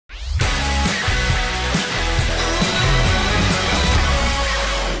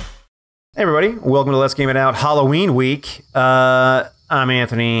Hey everybody, welcome to Let's Game It Out Halloween week. I'm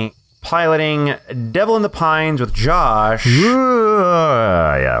Anthony, piloting Devil in the Pines with Josh.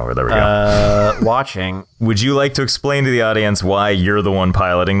 Yeah, there we go. Watching. Would you like to explain to the audience why you're the one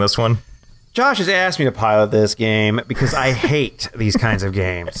piloting this one? Josh has asked me to pilot this game because I hate these kinds of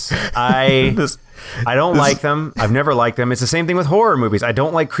games. I don't like them. I've never liked them. It's the same thing with horror movies. I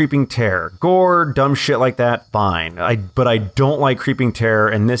don't like creeping terror. Gore, dumb shit like that, fine. But I don't like creeping terror,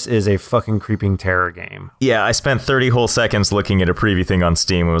 and this is a fucking creeping terror game. Yeah, I spent 30 whole seconds looking at a preview thing on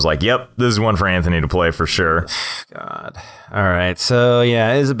Steam and was like, yep, this is one for Anthony to play for sure. God. All right, so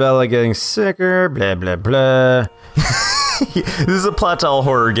yeah, Isabella getting sicker, blah, blah, blah. This is a plot to all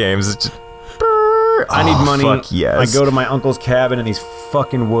horror games. It's just, I need money. Fuck yes. I go to my uncle's cabin in these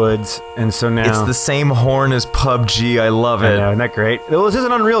fucking woods, and so now... It's the same horn as PUBG. I love it. I know, isn't that great? Well, this is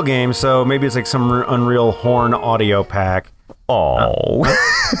an Unreal game, so maybe it's like some Unreal horn audio pack. Oh.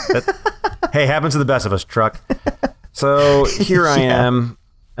 Hey, happens to the best of us, truck. So here I am,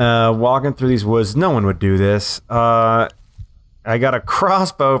 walking through these woods. No one would do this. I got a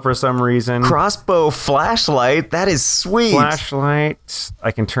crossbow for some reason. Crossbow flashlight? That is sweet. Flashlight.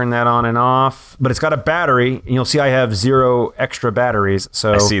 I can turn that on and off. But it's got a battery, and you'll see I have 0 extra batteries.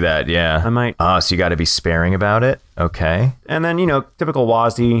 So I see that, yeah. I might... Oh, so you got to be sparing about it? Okay. And then, you know, typical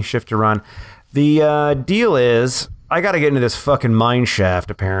WASD, shift to run. The deal is, I got to get into this fucking mine shaft,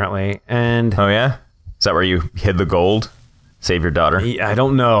 apparently. And... Oh, yeah? Is that where you hid the gold? Save your daughter? I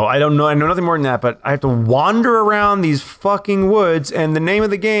don't know. I know nothing more than that, but I have to wander around these fucking woods, and the name of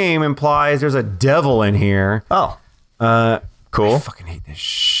the game implies there's a devil in here. Oh. Cool. I fucking hate this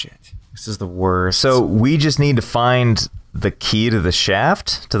shit. This is the worst. So we just need to find the key to the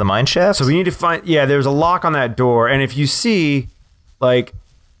shaft, to the mine shaft? So we need to find... Yeah, there's a lock on that door, and if you see, like,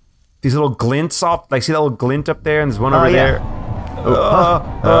 these little glints off... Like, see that little glint up there, and there's one over there?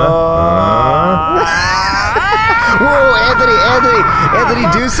 Whoa, Anthony,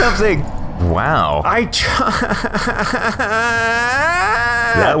 do something. Wow.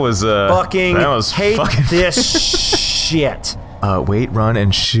 That was fucking hate fucking this shit. Wait, run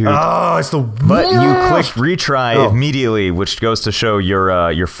and shoot. Oh, it's the But you clicked retry immediately, which goes to show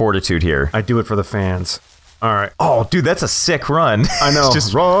your fortitude here. I do it for the fans. All right. Oh, dude, that's a sick run. I know. It's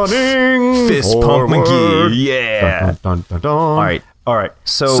just running fist pump McGee. Yeah. Dun, dun, dun, dun. All right.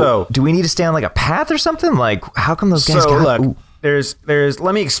 So do we need to stay on like a path or something? Like, how come those guys got... Look, there's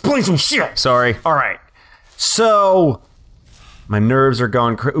let me explain some shit. Sorry. All right. So my nerves are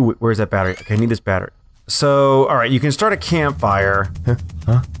going crazy. Ooh, where's that battery? Okay, I need this battery. So, all right, you can start a campfire.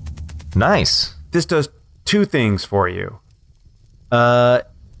 Huh? Nice. This does 2 things for you.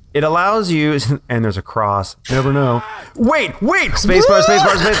 It allows you, and there's a cross. Never know. Wait! Spacebar.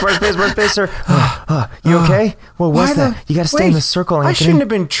 You okay? What was that? You gotta stay in the circle, Anthony. I shouldn't have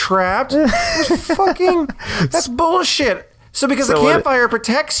been trapped. That's bullshit. So because the campfire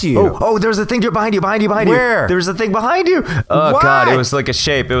protects you. Oh, there's a thing behind you. Where? There's a thing behind you. Oh, what? God, it was like a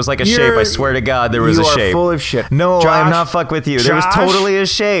shape. I swear to God, there was a shape. You are full of shit. No, Josh, I'm not fuck with you. There was totally a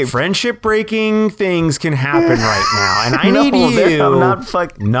shape. Friendship-breaking things can happen right now, and I need you I'm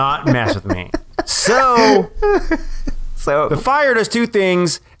not mess with me. So the fire does 2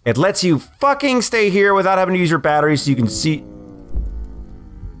 things. It lets you fucking stay here without having to use your batteries so you can see...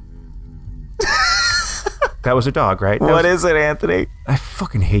 That was a dog, right? What is it, Anthony? I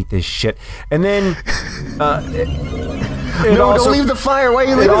fucking hate this shit. And then... no, don't leave the fire. Why are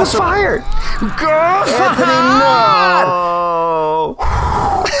you leaving the fire? God! Anthony, no!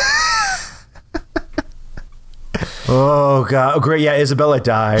 Oh, God. Oh, great. Yeah, Isabella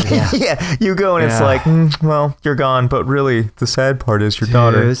died. Yeah, you go and it's like, well, you're gone. But really, the sad part is your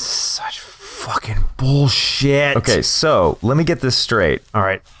daughter. This is such fucking bullshit. Okay, so let me get this straight. All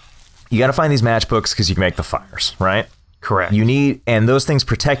right. You got to find these matchbooks because you can make the fires, right? Correct. And those things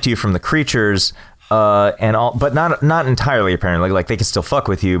protect you from the creatures, but not entirely apparently. Like they can still fuck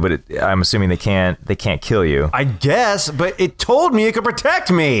with you, but I'm assuming they can't kill you. I guess, but it told me it could protect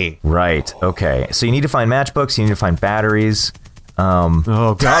me. Right. Okay. So you need to find matchbooks. You need to find batteries.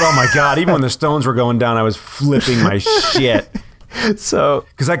 Oh God! Oh my God! Even when the stones were going down, I was flipping my shit. So,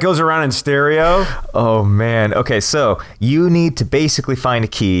 because that goes around in stereo. Oh man. Okay, so you need to basically find a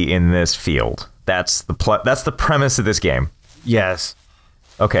key in this field. That's the premise of this game. Yes.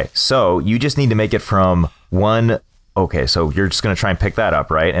 Okay, so you just need to make it from one. Okay, so you're just gonna try and pick that up,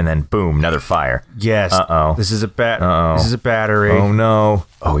 right? And then boom, another fire. Yes. This is a This is a battery. Oh no.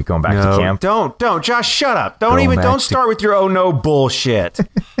 Oh, we going back to camp? Don't, Josh, shut up. Don't start with your oh no bullshit.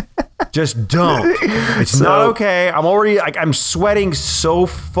 Just don't. It's not okay. I'm already like I'm sweating so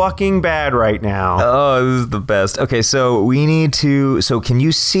fucking bad right now. Oh, this is the best. Okay, so we need to. So can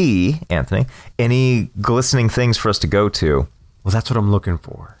you see, Anthony, any glistening things for us to go to? Well, that's what I'm looking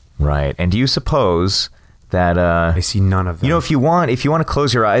for. Right. And do you suppose that I see none of them? You know, if you want to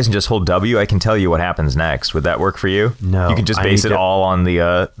close your eyes and just hold W, I can tell you what happens next. Would that work for you? No. You can just base it all on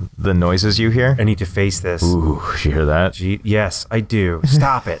the noises you hear. I need to face this. Ooh, you hear that? Yes, I do.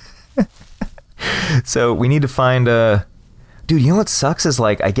 Stop it. So we need to find dude, you know what sucks is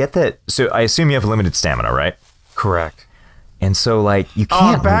like I get that. So I assume you have limited stamina, right? Correct. And so like you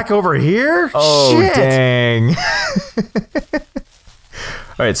can't. Oh, back over here? Oh, shit. Dang.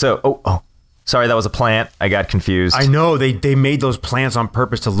 All right, so oh, sorry, that was a plant. I got confused. I know they made those plants on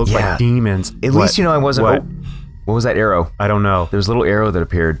purpose to look like demons. At least you know I wasn't. What? What was that arrow? I don't know. There's a little arrow that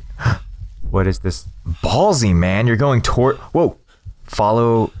appeared. What is this? Ballsy, man. You're going toward. Whoa.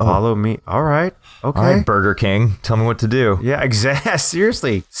 Follow me. All right. Okay. All right, Burger King. Tell me what to do. Yeah, exactly.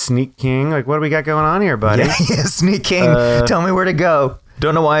 Seriously. Sneak King. Like, what do we got going on here, buddy? Yeah, Sneak King. Tell me where to go.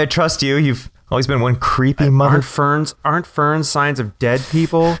 Don't know why I trust you. You've always been one creepy mother. Aren't ferns signs of dead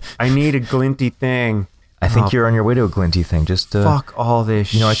people? I need a glinty thing. I think you're on your way to a glinty thing. Just fuck all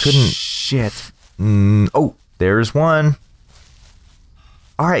this. I couldn't. Shit. Oh, there's one.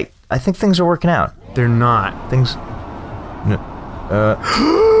 All right. I think things are working out. They're not. Things. No.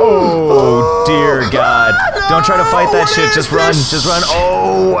 Oh dear God! No! Don't try to fight that shit. Just run. Just run.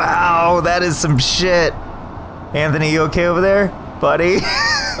 Oh wow, that is some shit. Anthony, you okay over there, buddy?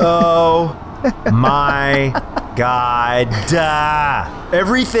 Oh my God!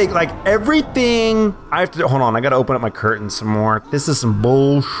 Everything. I have to hold on. I gotta open up my curtains some more. This is some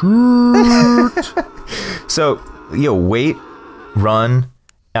bullshit. So, wait, run.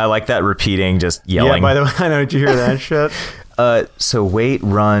 I like that repeating, just yelling. Yeah. By the way, I know. Did you hear that shit? So wait,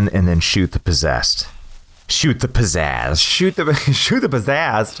 run, and then shoot the possessed. Shoot the pizzazz. Shoot the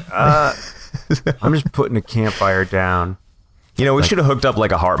pizzazz. I'm just putting a campfire down. You know, we should have hooked up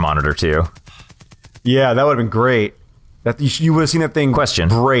like a heart monitor too. Yeah, that would have been great. You would have seen that thing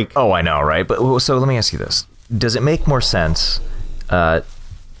break. Oh, I know, right? But so let me ask you this: does it make more sense? I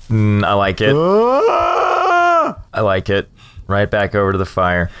like it. I like it. Right back over to the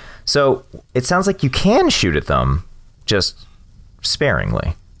fire. So it sounds like you can shoot at them, just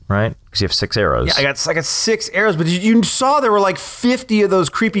sparingly, right? Because you have 6 arrows. Yeah, I got 6 arrows, but you saw there were like 50 of those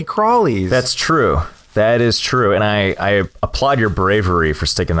creepy crawlies. That's true. That is true, and I applaud your bravery for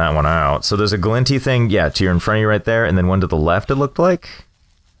sticking that one out. So there's a glinty thing, yeah, to your in front of you right there, and then one to the left, it looked like.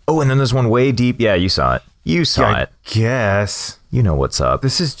 Oh, and then there's one way deep. Yeah, you saw it. You saw it. I guess. You know what's up.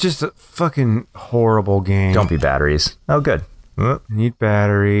 This is just a fucking horrible game. Don't be batteries. Oh, good. I need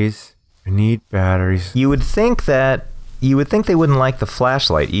batteries. You would think they wouldn't like the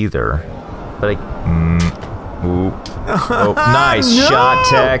flashlight either. But oh, nice shot,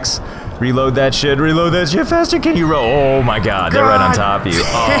 Tex. Reload that shit faster. Can you roll? Oh my God, they're right on top of you.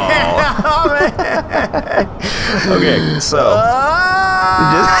 Oh. Okay, so.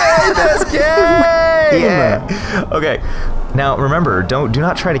 This game. Yeah. Okay. Now remember, do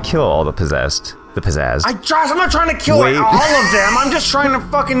not try to kill all the pizzazz. I'm not trying to kill all of them. I'm just trying to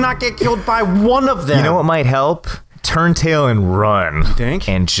fucking not get killed by one of them. You know what might help? Turn tail and run. You think?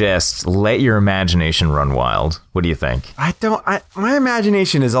 And just let your imagination run wild. What do you think? My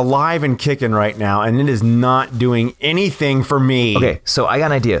imagination is alive and kicking right now, and it is not doing anything for me. Okay, so I got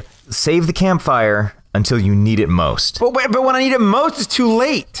an idea. Save the campfire until you need it most. But when I need it most, it's too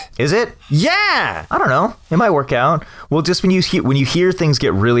late. Is it? Yeah. I don't know. It might work out. Well, just when you hear things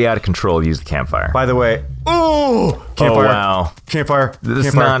get really out of control, use the campfire. By the way, ooh, campfire. Oh wow, campfire.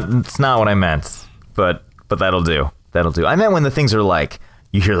 It's not what I meant, but that'll do. That'll do. I meant when the things are like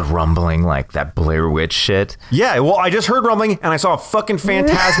you hear the rumbling, like that Blair Witch shit. Yeah. Well, I just heard rumbling, and I saw a fucking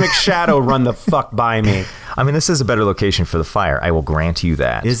phantasmic shadow run the fuck by me. I mean, this is a better location for the fire. I will grant you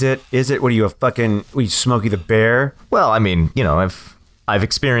that. Is it? What are you, Smokey the Bear? Well, I mean, I've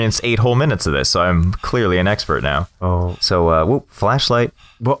experienced 8 whole minutes of this, so I'm clearly an expert now. Oh. So, flashlight.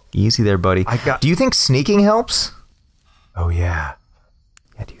 Well, easy there, buddy. Do you think sneaking helps? Oh, yeah.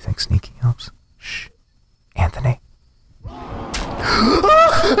 Yeah, do you think sneaking helps? Shh. Anthony.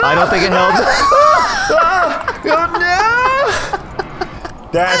 I don't think it helps. Oh, no!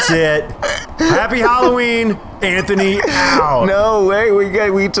 That's it. Happy Halloween, Anthony. Ow. No way.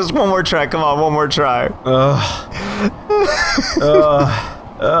 We just one more try. Come on, one more try.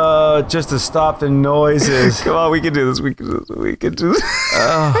 Just to stop the noises. Come on, we can do this. We can do this.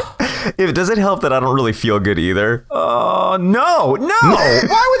 Does it help that I don't really feel good either? No.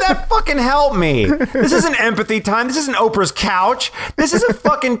 Why would that fucking help me? This isn't empathy time. This isn't Oprah's couch. This is a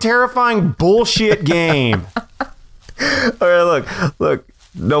fucking terrifying bullshit game. All right, look.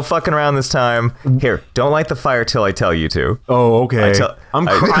 No fucking around this time. Here, don't light the fire till I tell you to. Oh, okay.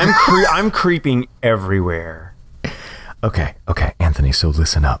 I'm creeping everywhere. Okay, Anthony, so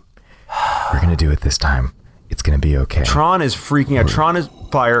listen up. We're gonna do it this time. It's gonna be okay. Tron is freaking out. Tron is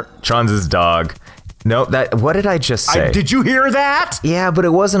fire. Tron's his dog. No, what did I just say? Did you hear that? Yeah, but it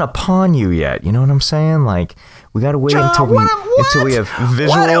wasn't upon you yet. You know what I'm saying? Like, we gotta wait until we have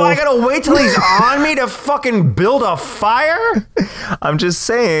visual. What? I gotta wait till he's on me to fucking build a fire? I'm just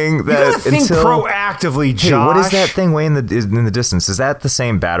saying that. You gotta think proactively, Josh. Hey, what is that thing way in the distance? Is that the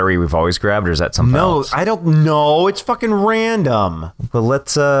same battery we've always grabbed, or is that something else? No, I don't know. It's fucking random. Well,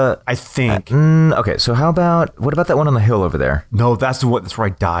 let's. I think. Okay, so what about that one on the hill over there? No, that's where I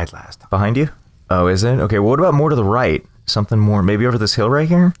died last time. Behind you? Oh, is it? Okay, well, what about more to the right? Something more, maybe over this hill right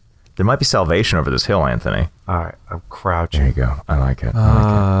here? There might be salvation over this hill, Anthony. All right, I'm crouching. There you go. I like it.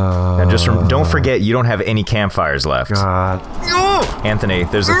 Now just don't forget, you don't have any campfires left. God. Anthony,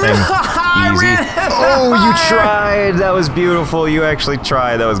 there's a thing. Easy. Oh, you tried. That was beautiful. You actually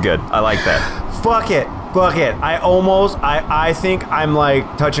tried. That was good. I like that. Fuck it. I think I'm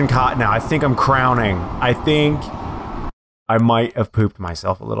like touching cotton now. I think I'm crowning. I think I might have pooped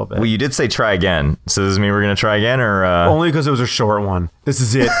myself a little bit. Well, you did say try again. So does this mean we're going to try again, or? Only because it was a short one. This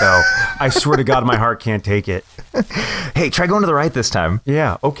is it, though. I swear to God, my heart can't take it. Hey, try going to the right this time.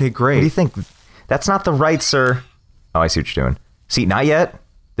 Yeah, okay, great. What do you think? That's not the right, sir. Oh, I see what you're doing. See, not yet.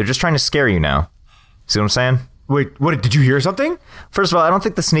 They're just trying to scare you now. See what I'm saying? Wait, what? Did you hear something? First of all, I don't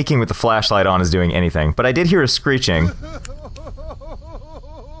think the sneaking with the flashlight on is doing anything, but I did hear a screeching.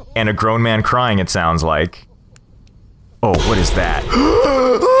 And a grown man crying, it sounds like. Oh, what is that?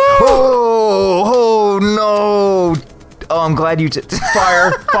 Oh, no. Oh, I'm glad you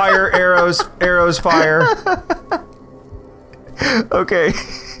Fire, arrows, fire. Okay.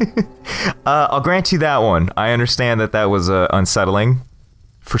 I'll grant you that one. I understand that was unsettling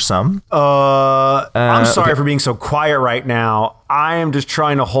for some. I'm sorry for being so quiet right now. I am just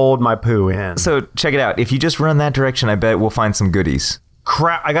trying to hold my poo in. So, check it out. If you just run that direction, I bet we'll find some goodies.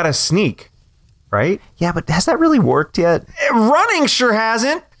 Crap, I gotta sneak. Right? Yeah, but has that really worked yet? Running sure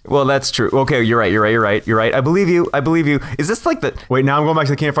hasn't. Well, that's true. Okay, you're right. I believe you. Is this like the... Wait, now I'm going back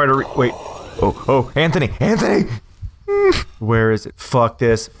to the campfire to wait. Oh, Anthony! Where is it? Fuck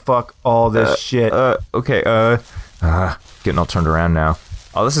this. Fuck all this shit. Okay, getting all turned around now.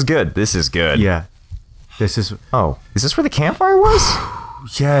 Oh, this is good. Yeah. This is... Oh, is this where the campfire was?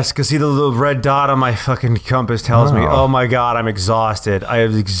 Yes, because see the little red dot on my fucking compass tells me, oh my God, I'm exhausted.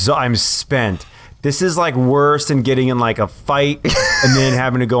 I'm spent. This is like worse than getting in like a fight and then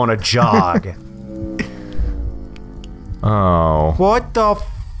having to go on a jog. Oh. What the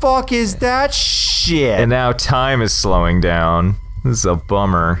fuck is that shit? And now time is slowing down. This is a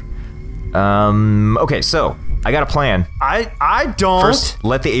bummer. Okay, so I got a plan. I don't. First,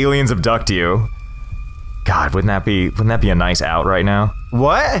 let the aliens abduct you. God, wouldn't that be a nice out right now?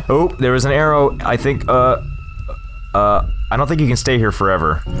 What? Oh, there was an arrow. I think I don't think you can stay here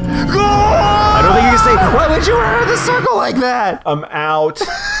forever. I don't think you can stay. Why would you run out of the circle like that? I'm out.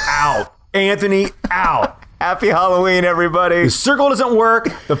 Out. Anthony, out. Happy Halloween, everybody. The circle doesn't work.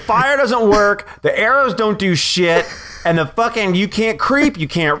 The fire doesn't work. The arrows don't do shit. And the fucking, you can't creep, you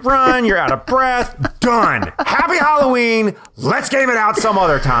can't run, you're out of breath. Done. Happy Halloween. Let's game it out some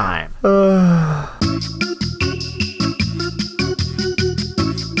other time.